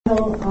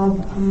title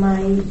of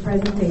my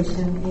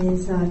presentation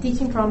is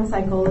Teaching Trauma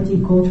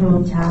Psychology,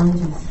 Cultural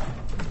Challenges.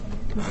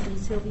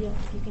 Sylvia,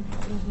 if you can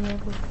help me here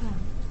with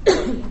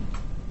that.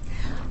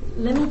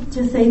 Let me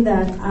just say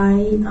that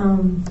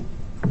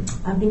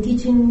I've been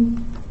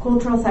teaching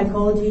cultural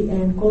psychology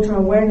and cultural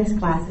awareness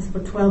classes for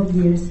 12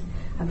 years.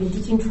 I've been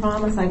teaching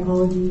trauma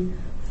psychology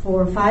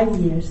for 5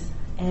 years,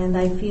 and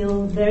I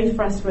feel very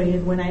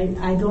frustrated when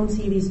I don't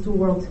see these two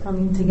worlds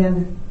coming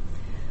together.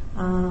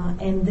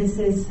 And this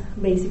is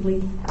basically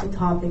the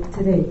topic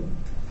today.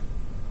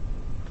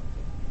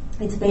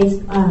 It's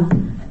based,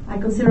 I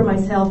consider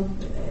myself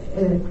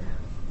a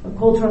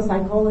cultural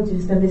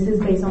psychologist, and this is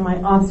based on my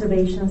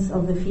observations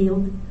of the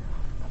field.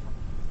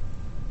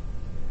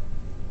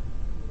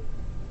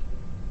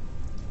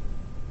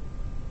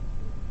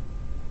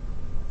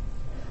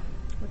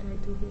 What do I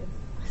do here?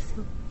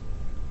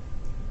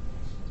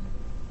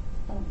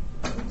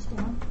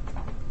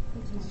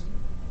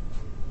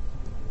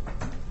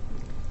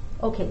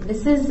 Okay,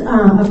 this is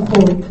a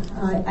quote.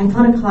 I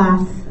taught a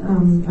class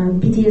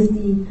on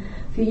PTSD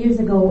a few years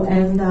ago,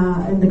 and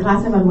in the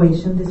class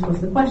evaluation, this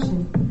was the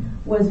question.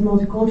 Was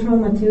multicultural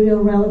material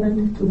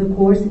relevant to the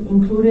course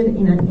included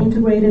in an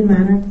integrated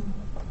manner?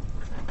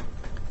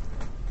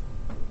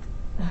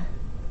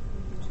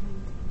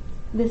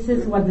 This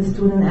is what the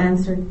student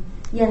answered.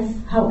 Yes,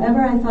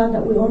 however, I thought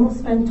that we almost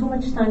spent too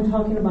much time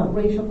talking about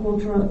racial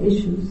cultural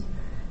issues,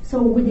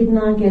 so we did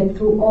not get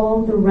through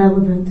all the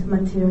relevant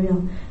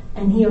material.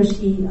 And he or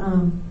she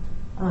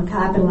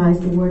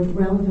capitalized the word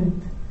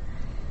relevant.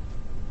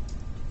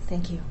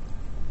 Thank you.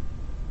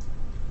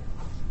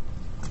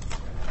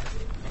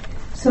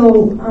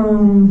 So,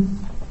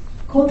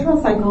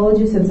 cultural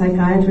psychologists and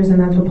psychiatrists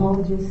and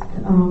anthropologists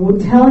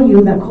would tell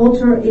you that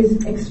culture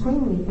is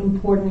extremely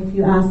important if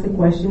you ask the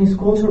question, is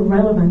culture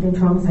relevant in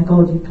trauma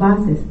psychology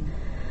classes?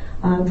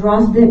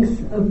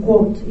 Drozdik's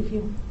quote, if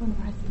you want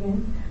to press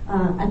again,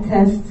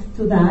 attests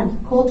to that.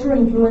 Culture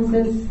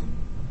influences...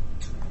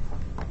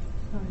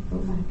 Go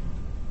back.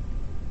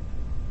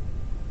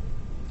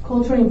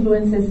 Culture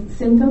influences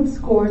symptoms,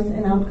 scores,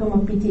 and outcome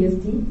of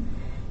PTSD.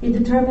 It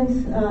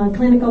determines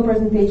clinical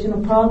presentation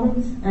of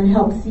problems and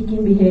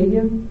help-seeking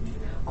behavior.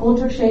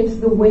 Culture shapes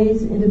the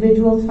ways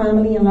individuals,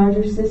 family, and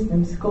larger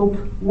systems cope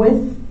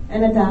with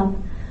and adapt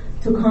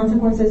to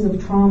consequences of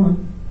trauma.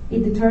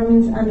 It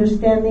determines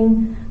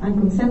understanding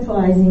and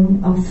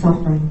conceptualizing of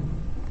suffering.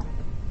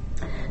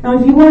 Now,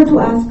 if you were to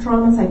ask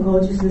trauma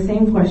psychologists the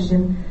same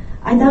question,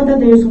 I doubt that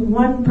there's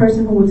one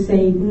person who would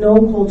say, no,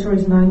 culture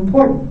is not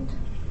important.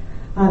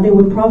 They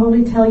would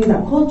probably tell you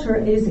that culture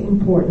is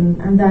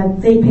important and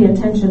that they pay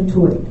attention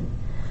to it.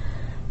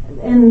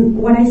 And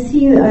what I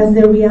see as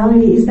the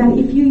reality is that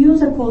if you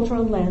use a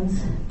cultural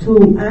lens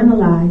to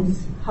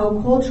analyze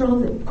how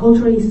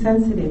culturally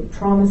sensitive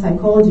trauma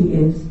psychology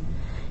is,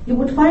 you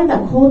would find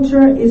that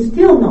culture is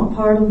still not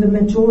part of the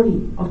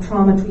majority of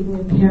trauma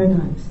treatment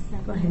paradigms.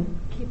 Go ahead.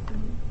 Keep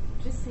going.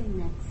 Just say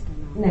next.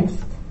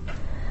 Next.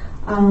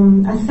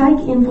 A psych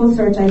info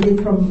search I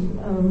did from,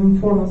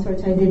 informal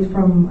search I did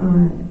from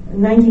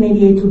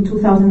 1988 to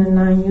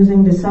 2009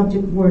 using the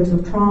subject words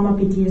of trauma,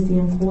 PTSD,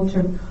 and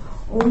culture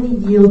only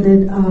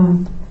yielded,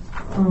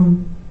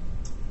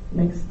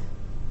 next.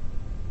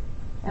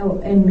 Oh,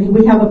 and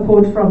we have a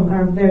quote from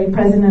our very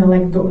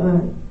president-elect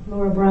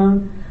Laura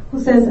Brown,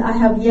 who says, I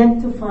have yet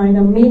to find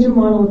a major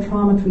model of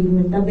trauma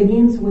treatment that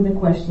begins with the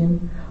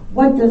question,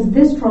 what does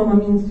this trauma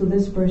mean to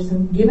this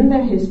person, given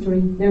their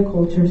history, their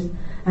cultures,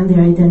 and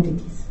their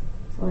identities?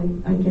 So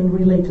I can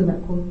relate to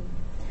that quote.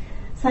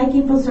 Psych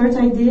info search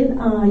I did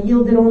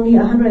yielded only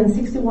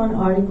 161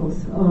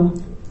 articles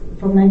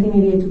from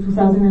 1988 to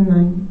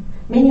 2009.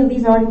 Many of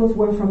these articles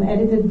were from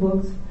edited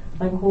books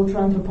by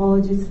cultural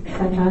anthropologists,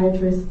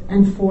 psychiatrists,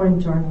 and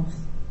foreign journals.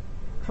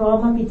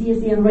 Trauma,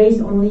 PTSD, and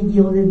race only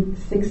yielded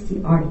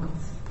 60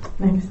 articles.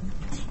 Next.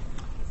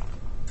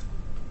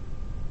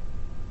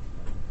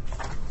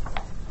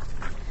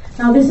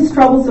 Now, this is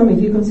troublesome if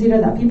you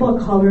consider that people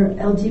of color,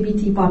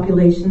 LGBT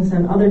populations,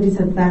 and other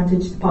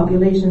disadvantaged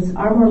populations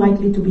are more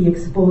likely to be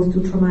exposed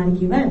to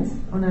traumatic events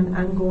on an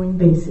ongoing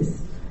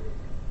basis.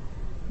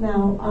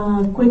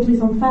 Now, quickly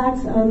some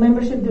facts.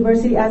 Membership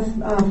diversity. As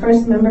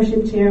first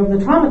membership chair of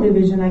the trauma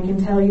division, I can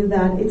tell you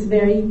that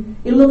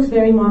it looks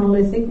very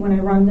monolithic when I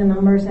run the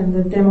numbers and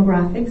the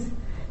demographics.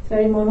 It's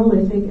very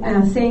monolithic.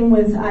 Same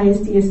with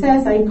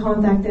ISTSS. I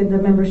contacted the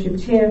membership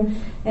chair,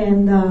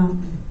 and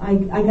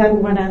I got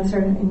one answer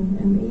in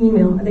the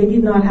email. They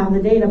did not have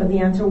the data, but the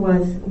answer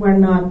was, we're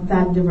not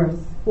that diverse,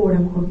 quote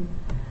unquote.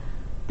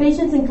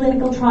 Patients in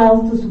clinical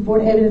trials to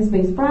support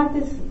evidence-based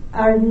practice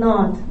are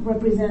not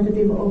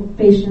representative of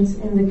patients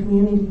in the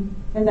community,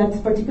 and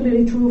that's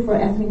particularly true for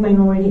ethnic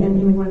minority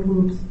and immigrant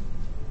groups.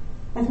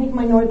 Ethnic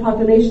minority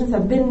populations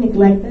have been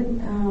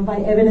neglected by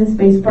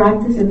evidence-based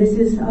practice, and this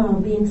is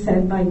being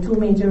said by two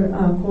major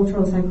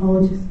cultural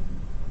psychologists,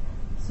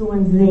 Su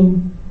and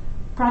Zane.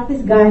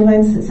 Practice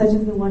guidelines, such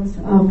as the ones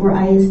for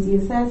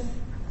ISTSS,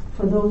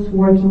 for those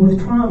working with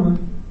trauma,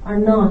 are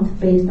not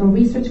based on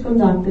research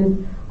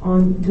conducted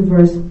on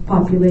diverse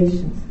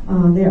populations.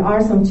 There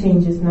are some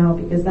changes now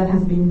because that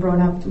has been brought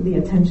up to the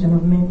attention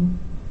of many.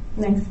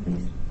 Next,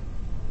 please.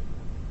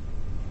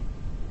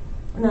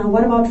 Now,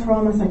 what about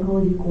trauma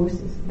psychology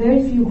courses?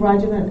 Very few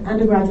graduate and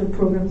undergraduate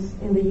programs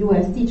in the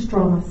U.S. teach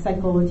trauma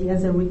psychology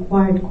as a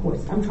required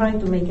course. I'm trying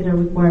to make it a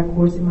required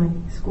course in my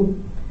school.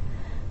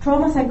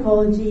 Trauma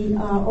psychology,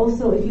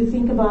 also, if you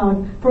think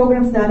about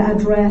programs that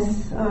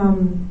address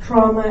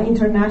trauma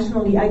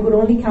internationally, I could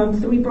only count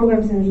 3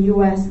 programs in the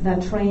U.S.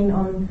 that train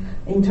on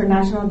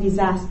international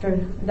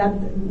disaster,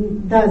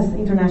 that does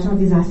international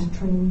disaster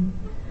training.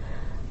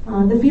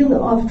 The field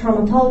of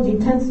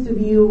traumatology tends to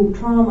view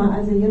trauma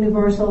as a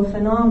universal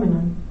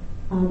phenomenon.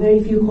 There are very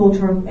few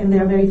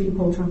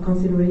cultural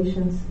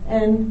considerations,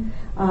 and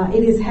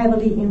it is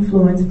heavily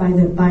influenced by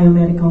the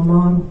biomedical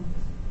model.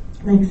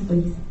 Next,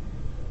 please.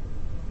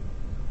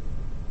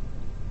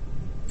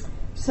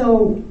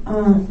 So,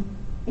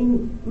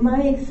 in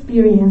my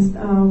experience,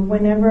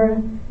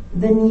 whenever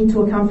the need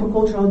to account for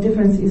cultural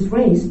difference is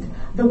raised,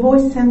 the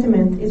voiced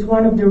sentiment is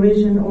one of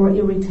derision or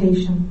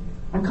irritation,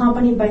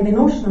 accompanied by the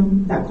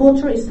notion that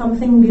culture is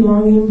something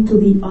belonging to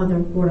the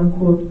other, quote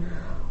unquote,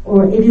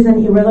 or it is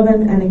an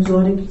irrelevant and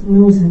exotic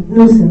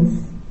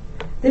nuisance.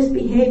 This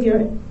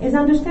behavior is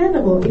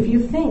understandable if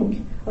you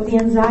think of the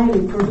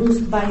anxiety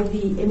produced by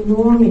the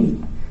enormity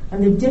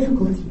and the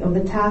difficulty of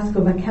the task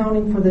of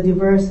accounting for the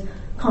diverse,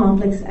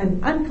 complex, and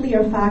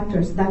unclear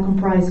factors that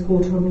comprise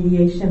cultural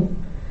mediation.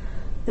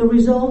 The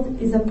result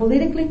is a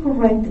politically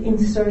correct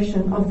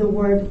insertion of the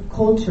word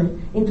culture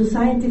into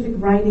scientific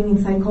writing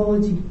in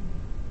psychology,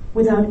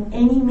 without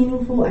any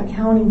meaningful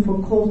accounting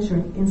for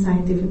culture in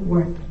scientific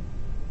work.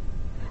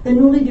 The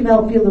newly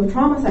developed field of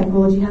trauma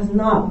psychology has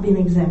not been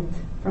exempt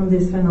from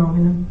this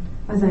phenomenon,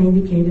 as I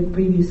indicated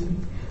previously.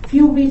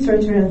 Few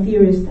researchers and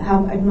theorists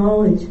have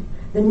acknowledged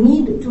the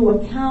need to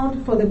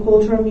account for the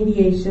cultural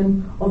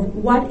mediation of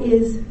what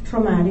is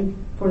traumatic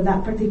for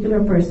that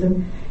particular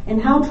person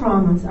and how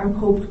traumas are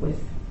coped with.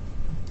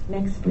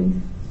 Next, please.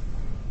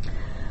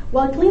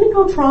 While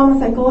clinical trauma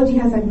psychology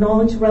has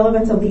acknowledged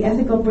relevance of the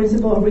ethical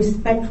principle of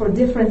respect for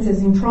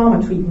differences in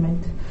trauma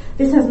treatment,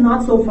 this has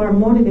not so far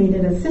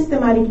motivated a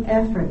systematic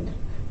effort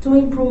to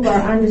improve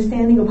our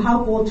understanding of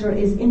how culture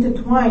is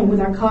intertwined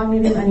with our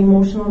cognitive and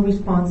emotional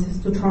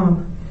responses to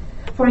trauma.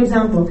 For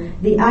example,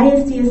 the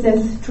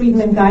ISTSS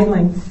treatment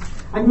guidelines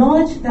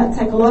acknowledge that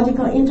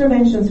psychological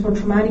interventions for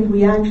traumatic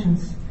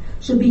reactions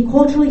should be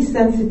culturally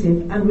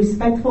sensitive and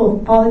respectful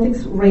of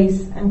politics,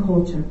 race, and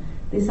culture.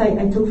 This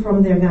I took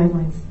from their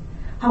guidelines.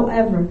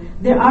 However,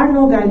 there are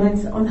no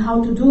guidelines on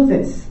how to do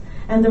this,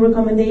 and the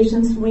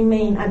recommendations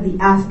remain at the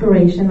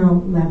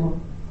aspirational level.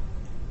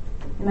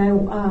 And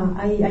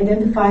I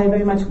identify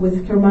very much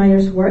with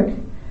Kiermaier's work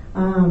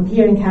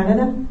here in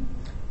Canada.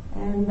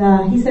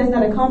 And he says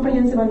that a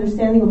comprehensive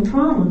understanding of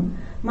trauma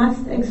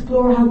must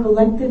explore how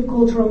collective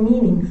cultural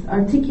meanings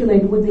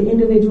articulate with the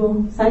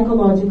individual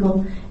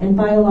psychological and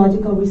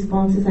biological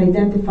responses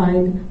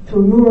identified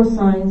through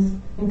neuroscience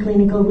and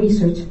clinical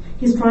research.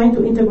 He's trying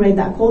to integrate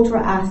that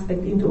cultural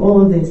aspect into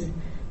all of this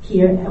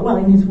here,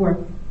 in his work.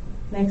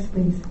 Next,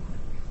 please.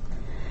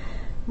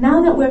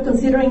 Now that we're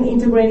considering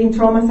integrating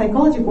trauma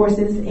psychology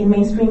courses in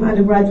mainstream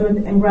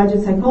undergraduate and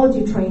graduate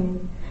psychology training,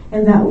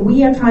 and that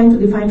we are trying to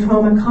define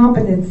trauma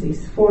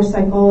competencies for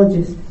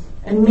psychologists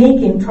and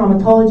making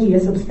traumatology a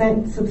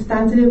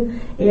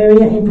substantive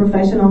area in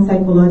professional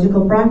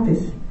psychological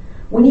practice,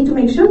 we need to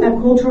make sure that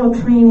cultural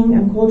training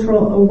and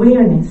cultural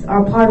awareness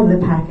are part of the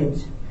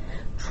package.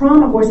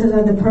 Trauma courses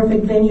are the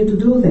perfect venue to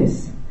do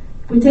this.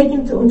 We take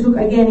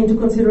into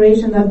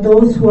consideration that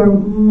those who are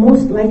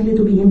most likely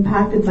to be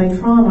impacted by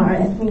trauma are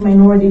ethnic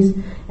minorities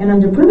and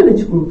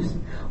underprivileged groups.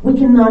 We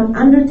cannot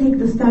undertake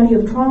the study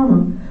of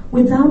trauma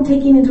without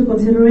taking into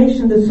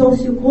consideration the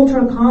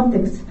sociocultural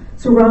context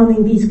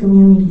surrounding these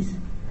communities.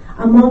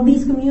 Among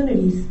these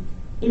communities,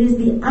 it is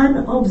the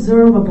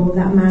unobservable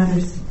that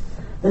matters.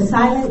 The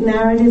silent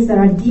narratives that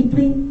are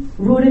deeply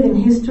rooted in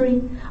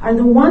history are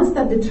the ones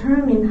that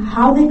determine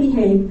how they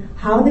behave,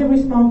 how they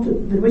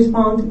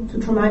respond to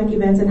traumatic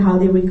events, and how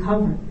they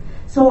recover.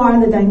 So are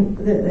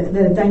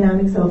the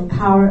dynamics of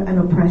power and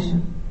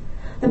oppression.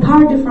 The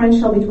power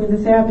differential between the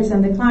therapist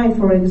and the client,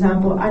 for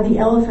example, are the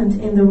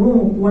elephant in the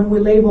room when we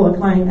label a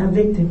client a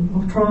victim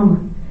of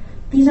trauma.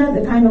 These are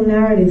the kind of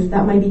narratives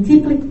that might be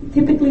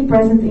typically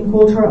present in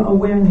cultural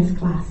awareness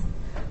class,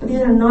 but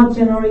these are not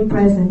generally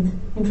present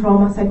in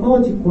trauma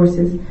psychology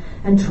courses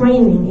and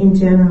training in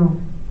general.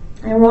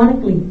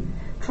 Ironically,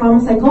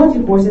 trauma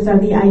psychology courses are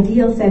the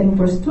ideal setting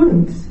for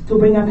students to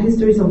bring up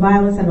histories of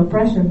violence and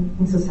oppression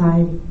in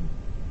society.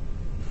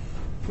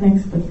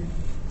 Next, please.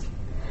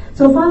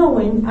 So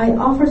following, I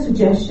offer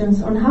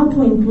suggestions on how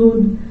to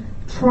include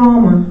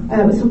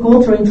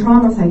culture in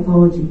trauma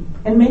psychology.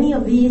 And many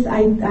of these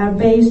are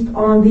based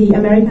on the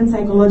American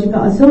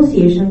Psychological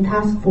Association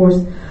Task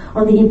Force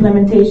on the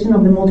implementation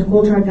of the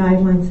multicultural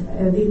guidelines.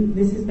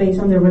 This is based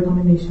on their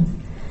recommendations.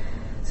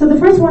 So the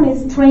first one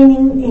is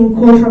training in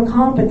cultural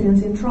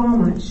competence in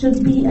trauma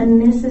should be a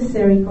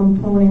necessary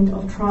component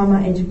of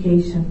trauma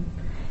education.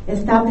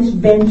 establish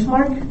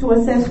benchmark to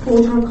assess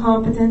cultural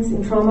competence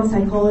in trauma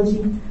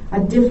psychology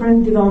at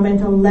different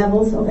developmental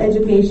levels of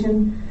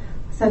education,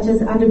 such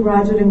as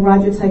undergraduate and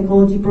graduate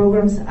psychology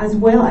programs, as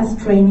well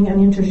as training and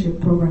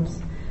internship programs.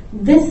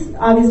 This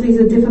obviously is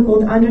a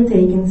difficult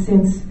undertaking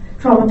since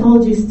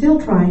traumatology is still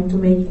trying to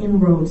make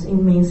inroads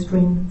in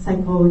mainstream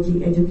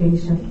psychology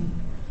education.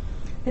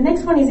 The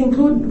next one is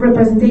include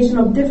representation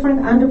of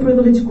different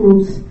underprivileged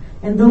groups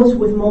and those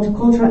with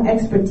multicultural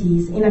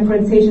expertise in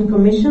accreditation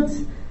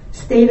commissions,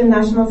 state and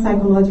national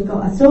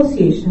psychological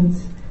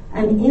associations,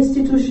 and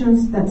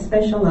institutions that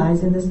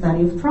specialize in the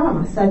study of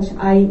trauma, such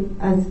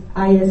as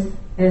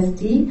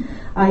ISSD,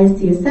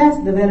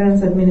 ISTSS, the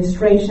Veterans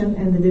Administration,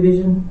 and the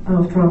Division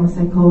of Trauma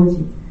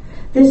Psychology.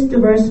 This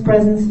diverse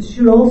presence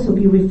should also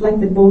be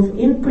reflected both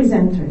in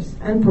presenters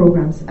and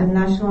programs at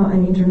national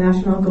and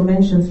international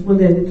conventions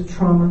related to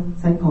trauma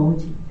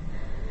psychology.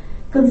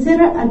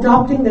 Consider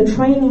adopting the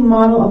training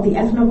model of the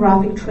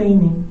ethnographic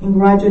training in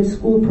graduate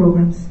school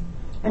programs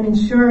and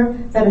ensure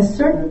that a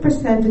certain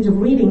percentage of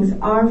readings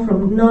are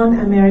from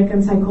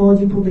non-American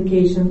psychology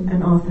publications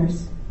and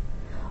authors.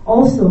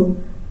 Also,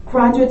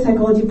 graduate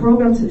psychology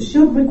programs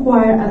should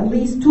require at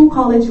least 2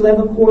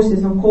 college-level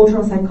courses on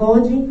cultural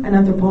psychology and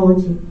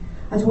anthropology,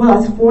 as well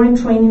as foreign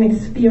training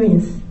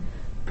experience,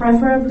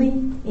 preferably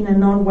in a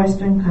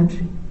non-Western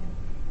country.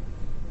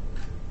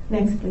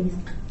 Next, please.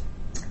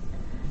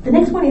 The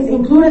next one is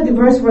include a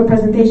diverse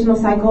representation of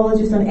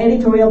psychologists on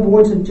editorial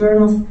boards of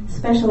journals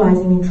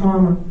specializing in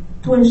trauma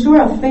to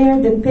ensure a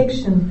fair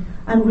depiction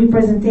and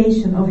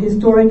representation of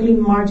historically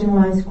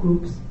marginalized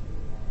groups.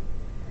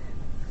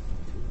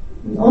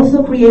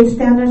 Also create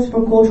standards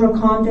for cultural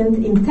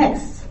content in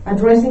texts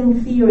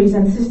addressing theories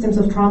and systems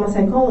of trauma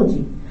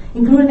psychology,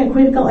 including a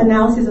critical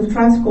analysis of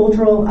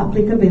transcultural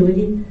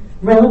applicability,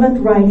 relevant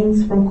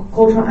writings from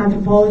cultural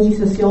anthropology,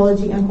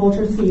 sociology, and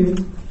culture theory.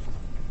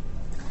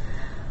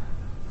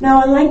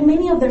 Now, unlike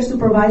many of their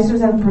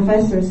supervisors and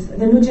professors,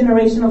 the new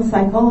generation of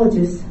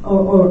psychologists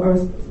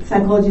or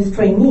psychologist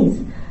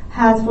trainees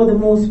has, for the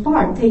most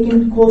part,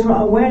 taken cultural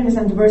awareness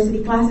and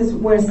diversity classes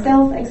where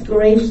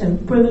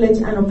self-exploration, privilege,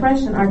 and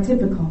oppression are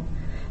typical.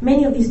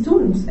 Many of these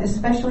students,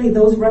 especially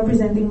those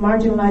representing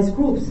marginalized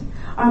groups,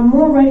 are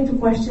more ready to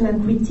question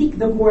and critique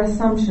the core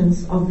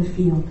assumptions of the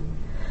field.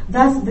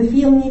 Thus, the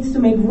field needs to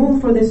make room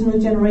for this new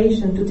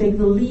generation to take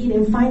the lead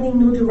in finding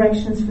new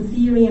directions for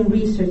theory and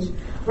research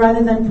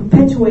rather than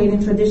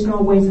perpetuating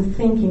traditional ways of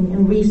thinking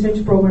in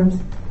research programs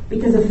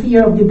because of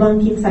fear of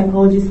debunking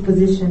psychology's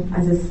position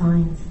as a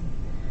science.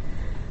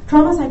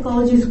 Trauma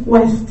psychology's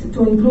quest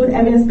to include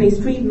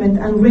evidence-based treatment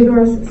and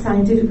rigorous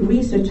scientific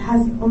research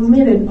has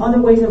omitted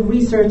other ways of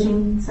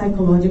researching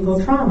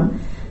psychological trauma,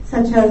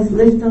 such as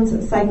Lifton's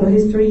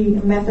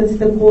psychohistory methods,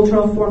 the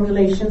cultural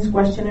formulations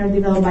questionnaire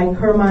developed by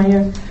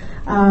Kermeyer,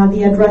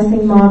 the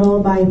addressing model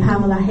by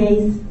Pamela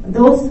Hayes.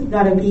 Those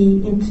gotta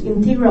be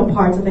integral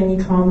parts of any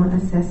trauma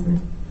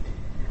assessment.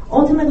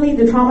 Ultimately,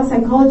 the trauma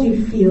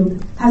psychology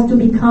field has to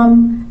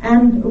become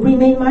and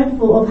remain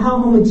mindful of how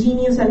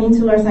homogeneous and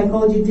insular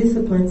psychology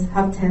disciplines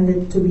have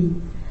tended to be.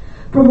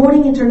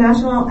 Promoting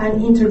international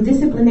and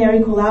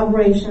interdisciplinary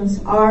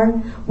collaborations are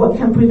what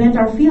can prevent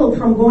our field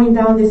from going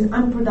down this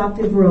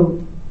unproductive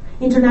road.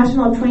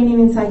 International training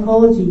in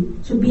psychology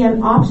should be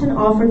an option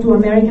offered to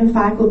American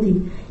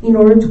faculty in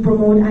order to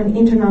promote an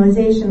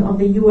internalization of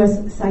the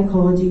U.S.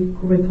 psychology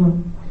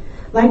curriculum.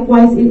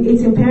 Likewise,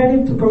 it's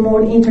imperative to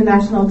promote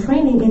international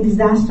training in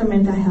disaster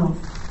mental health.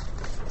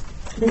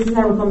 This is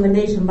a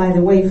recommendation, by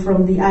the way,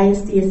 from the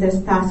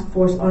ISTSS Task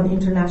Force on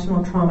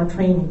International Trauma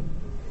Training.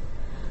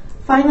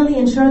 Finally,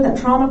 ensure that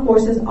trauma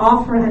courses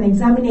offer an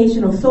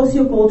examination of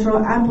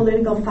sociocultural and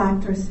political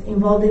factors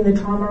involved in the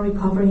trauma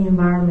recovery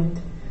environment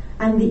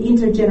and the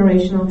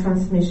intergenerational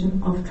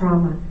transmission of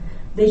trauma.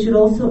 They should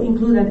also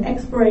include an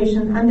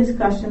exploration and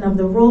discussion of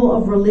the role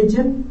of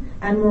religion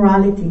and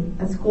morality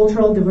as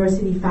cultural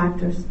diversity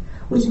factors,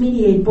 which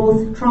mediate both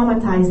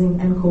traumatizing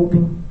and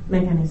coping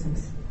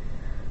mechanisms.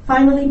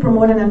 Finally,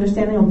 promote an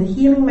understanding of the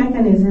healing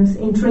mechanisms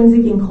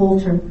intrinsic in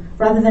culture,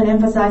 rather than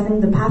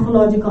emphasizing the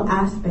pathological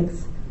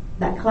aspects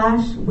that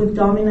clash with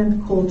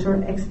dominant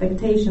culture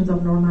expectations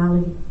of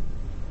normality.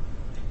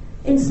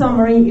 In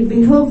summary, it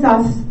behooves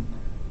us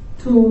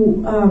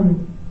to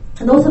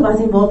those of us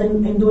involved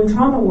in doing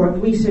trauma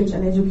work, research,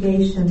 and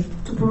education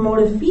to promote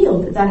a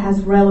field that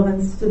has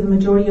relevance to the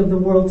majority of the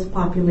world's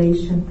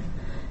population,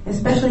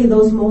 especially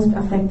those most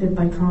affected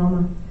by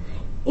trauma.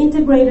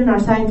 Integrating our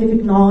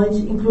scientific knowledge,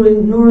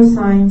 including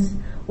neuroscience,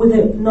 with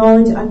the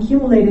knowledge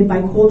accumulated by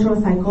cultural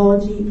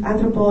psychology,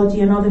 anthropology,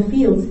 and other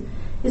fields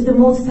is the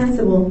most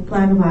sensible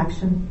plan of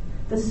action.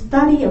 The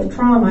study of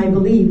trauma, I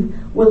believe,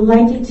 will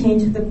likely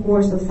change the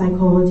course of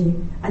psychology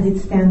as it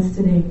stands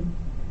today.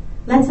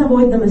 Let's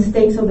avoid the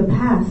mistakes of the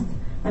past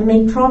and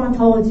make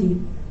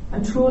traumatology a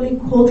truly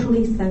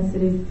culturally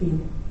sensitive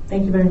field.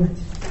 Thank you very much.